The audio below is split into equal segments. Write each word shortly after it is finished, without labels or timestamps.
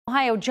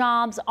Ohio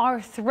jobs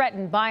are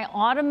threatened by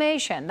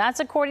automation.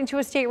 That's according to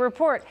a state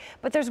report.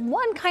 But there's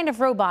one kind of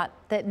robot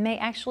that may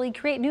actually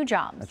create new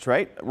jobs. That's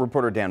right.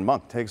 Reporter Dan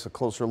Monk takes a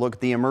closer look at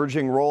the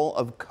emerging role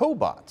of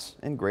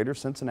Cobots in greater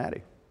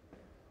Cincinnati.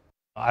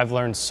 I've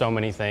learned so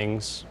many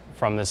things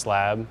from this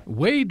lab.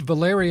 Wade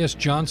Valerius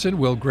Johnson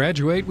will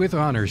graduate with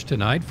honors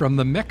tonight from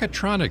the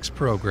Mechatronics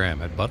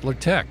program at Butler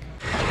Tech.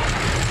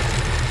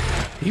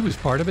 He was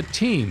part of a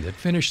team that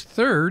finished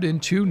third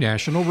in 2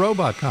 national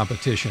robot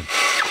competitions.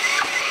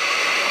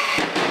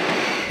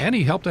 And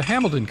he helped a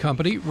Hamilton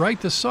company write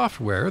the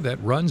software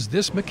that runs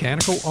this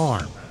mechanical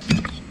arm.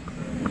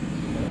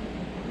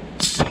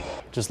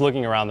 Just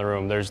looking around the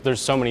room,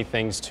 there's so many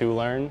things to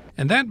learn.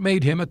 And that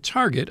made him a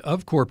target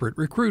of corporate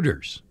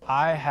recruiters.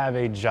 I have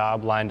a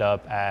job lined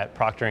up at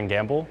Procter &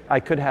 Gamble. I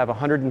could have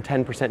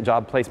 110%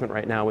 job placement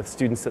right now with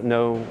students that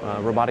know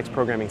robotics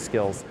programming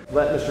skills.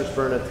 Let Mr.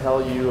 Sperna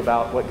tell you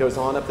about what goes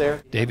on up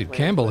there. David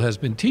Campbell has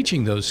been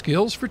teaching those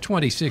skills for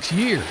 26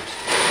 years.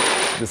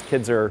 These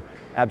kids are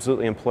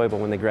absolutely employable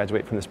when they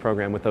graduate from this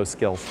program with those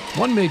skills.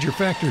 One major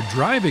factor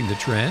driving the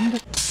trend,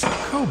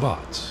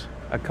 Cobots.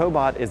 A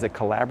cobot is a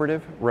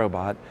collaborative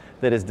robot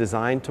that is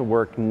designed to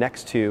work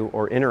next to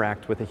or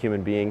interact with a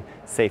human being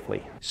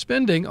safely.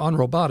 Spending on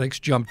robotics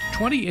jumped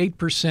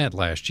 28%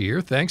 last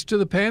year thanks to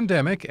the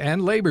pandemic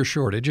and labor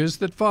shortages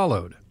that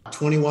followed.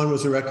 21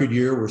 was a record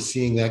year. We're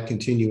seeing that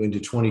continue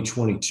into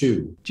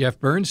 2022. Jeff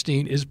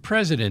Bernstein is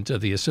president of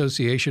the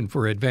Association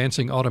for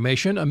Advancing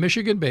Automation, a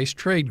Michigan-based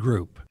trade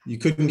group. You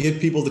couldn't get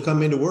people to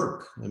come into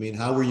work. I mean,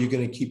 how were you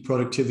going to keep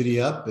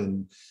productivity up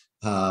and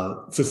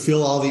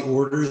fulfill all the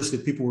orders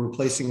that people were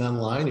placing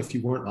online if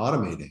you weren't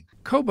automating?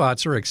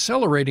 Cobots are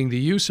accelerating the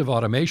use of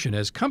automation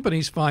as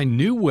companies find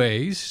new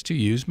ways to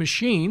use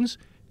machines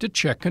to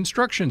check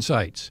construction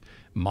sites,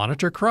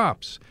 monitor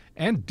crops,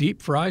 and deep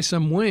fry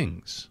some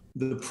wings.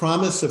 The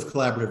promise of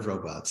collaborative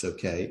robots,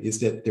 is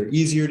that they're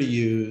easier to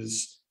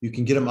use. You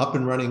can get them up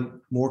and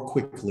running more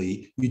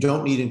quickly. You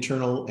don't need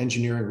internal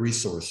engineering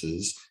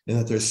resources, and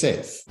that they're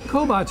safe.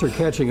 Cobots are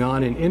catching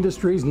on in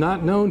industries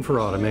not known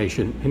for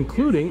automation,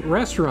 including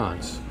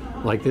restaurants,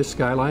 like this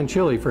Skyline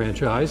Chili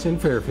franchise in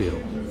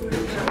Fairfield.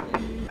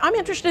 I'm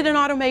interested in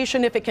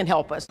automation if it can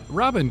help us.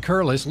 Robin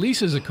Curlis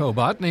leases a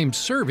cobot named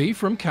Servy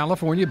from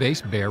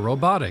California-based Bear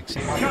Robotics.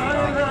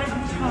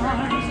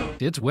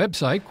 Its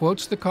website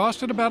quotes the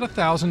cost at about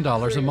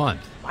 $1,000 a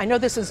month. I know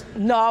this is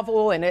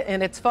novel and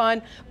it's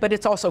fun, but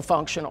it's also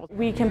functional.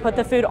 We can put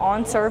the food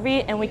on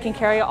Servy and we can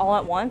carry it all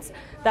at once.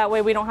 That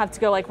way we don't have to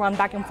go run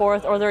back and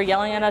forth, or they're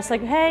yelling at us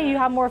like, hey, you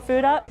have more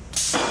food up?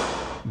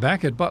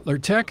 Back at Butler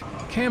Tech,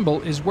 Campbell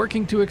is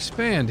working to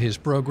expand his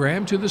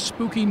program to the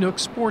Spooky Nook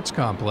Sports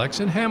Complex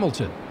in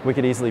Hamilton. We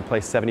could easily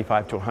place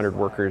 75 to 100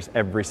 workers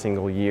every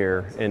single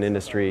year in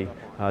industry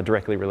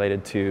directly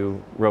related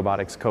to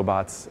robotics,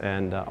 cobots,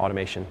 and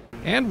automation.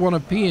 And one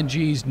of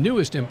P&G's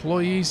newest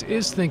employees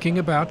is thinking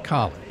about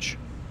college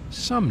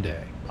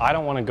someday. I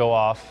don't want to go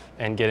off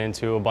and get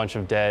into a bunch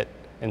of debt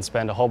and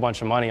spend a whole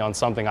bunch of money on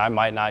something I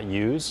might not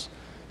use.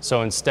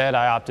 So instead,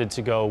 I opted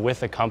to go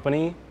with a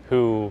company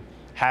who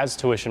has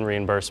tuition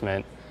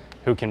reimbursement,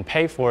 who can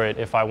pay for it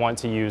if I want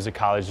to use a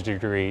college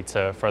degree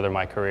to further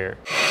my career.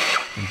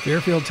 In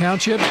Fairfield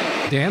Township,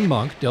 Dan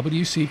Monk,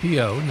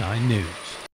 WCPO 9 News.